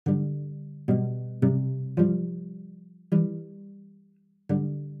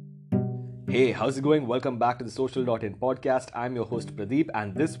Hey, how's it going? Welcome back to the Social.in podcast. I'm your host Pradeep,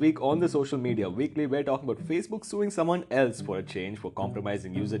 and this week on the Social Media Weekly, we're talking about Facebook suing someone else for a change for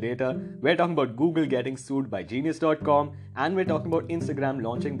compromising user data. We're talking about Google getting sued by Genius.com, and we're talking about Instagram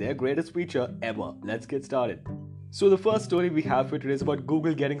launching their greatest feature ever. Let's get started. So the first story we have for today is about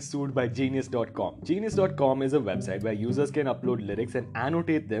Google getting sued by Genius.com. Genius.com is a website where users can upload lyrics and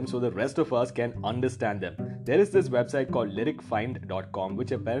annotate them so the rest of us can understand them. There is this website called lyricfind.com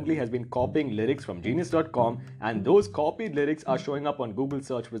which apparently has been copying lyrics from Genius.com, and those copied lyrics are showing up on Google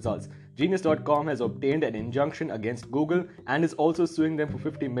search results. Genius.com has obtained an injunction against Google and is also suing them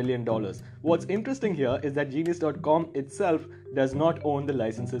for $50 million. What's interesting here is that Genius.com itself does not own the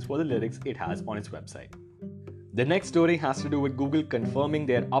licenses for the lyrics it has on its website. The next story has to do with Google confirming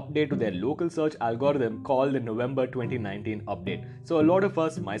their update to their local search algorithm called the November 2019 update. So a lot of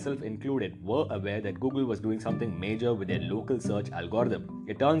us, myself included, were aware that Google was doing something major with their local search algorithm.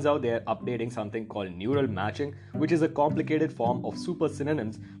 It turns out they are updating something called neural matching, which is a complicated form of super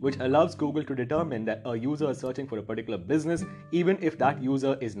synonyms which allows Google to determine that a user is searching for a particular business even if that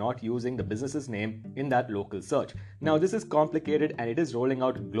user is not using the business's name in that local search. Now this is complicated and it is rolling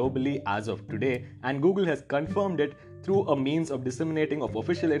out globally as of today, and Google has confirmed it through a means of disseminating of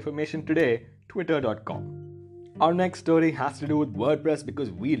official information today, twitter.com. Our next story has to do with WordPress because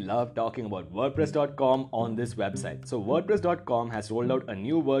we love talking about WordPress.com on this website. So WordPress.com has rolled out a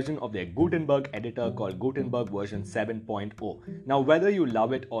new version of their Gutenberg editor called Gutenberg version 7.0. Now whether you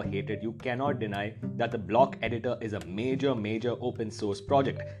love it or hate it, you cannot deny that the block editor is a major open source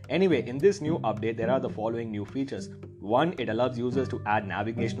project. Anyway, in this new update, there are the following new features. One, it allows users to add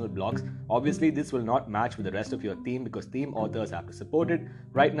navigational blocks. Obviously, this will not match with the rest of your theme because theme authors have to support it.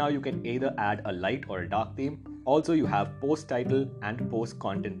 Right now, you can either add a light or a dark theme. Also, you have post title and post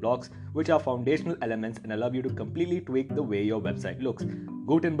content blocks, which are foundational elements and allow you to completely tweak the way your website looks.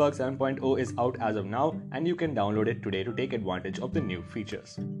 Gutenberg 7.0 is out as of now, and you can download it today to take advantage of the new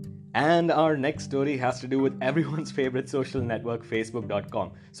features. And our next story has to do with everyone's favorite social network,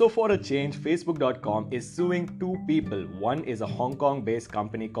 Facebook.com. So for a change, Facebook.com is suing two people. One is a Hong Kong-based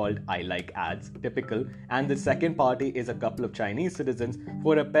company called I Like Ads, typical, and the second party is a couple of Chinese citizens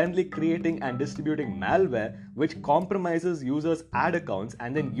for apparently creating and distributing malware which compromises users' ad accounts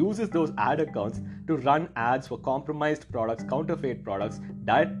and then uses those ad accounts to run ads for compromised products, counterfeit products,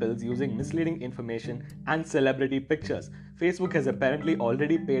 diet pills using misleading information and celebrity pictures. Facebook has apparently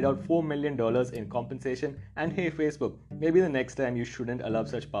already paid out $4 million in compensation, and hey Facebook, maybe the next time you shouldn't allow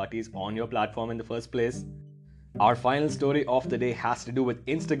such parties on your platform in the first place. Our final story of the day has to do with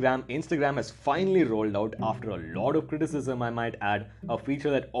Instagram. Instagram has finally rolled out, after a lot of criticism I might add, a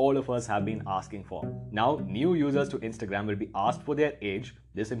feature that all of us have been asking for. Now, new users to Instagram will be asked for their age.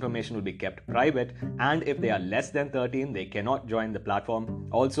 This information will be kept private, and if they are less than 13, they cannot join the platform.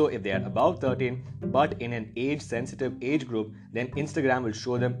 Also, if they are above 13 but in an age-sensitive age group, then Instagram will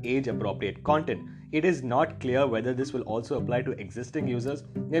show them age-appropriate content. It is not clear whether this will also apply to existing users.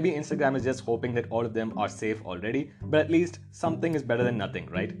 Maybe Instagram is just hoping that all of them are safe already, but at least something is better than nothing,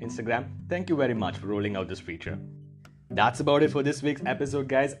 right? Instagram, thank you very much for rolling out this feature. That's about it for this week's episode,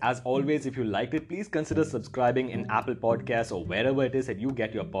 guys. As always, if you liked it, please consider subscribing in Apple Podcasts or wherever it is that you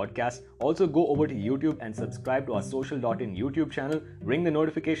get your podcasts. Also, go over to YouTube and subscribe to our Social.in YouTube channel. Ring the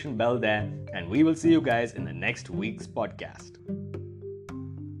notification bell there, and we will see you guys in the next week's podcast.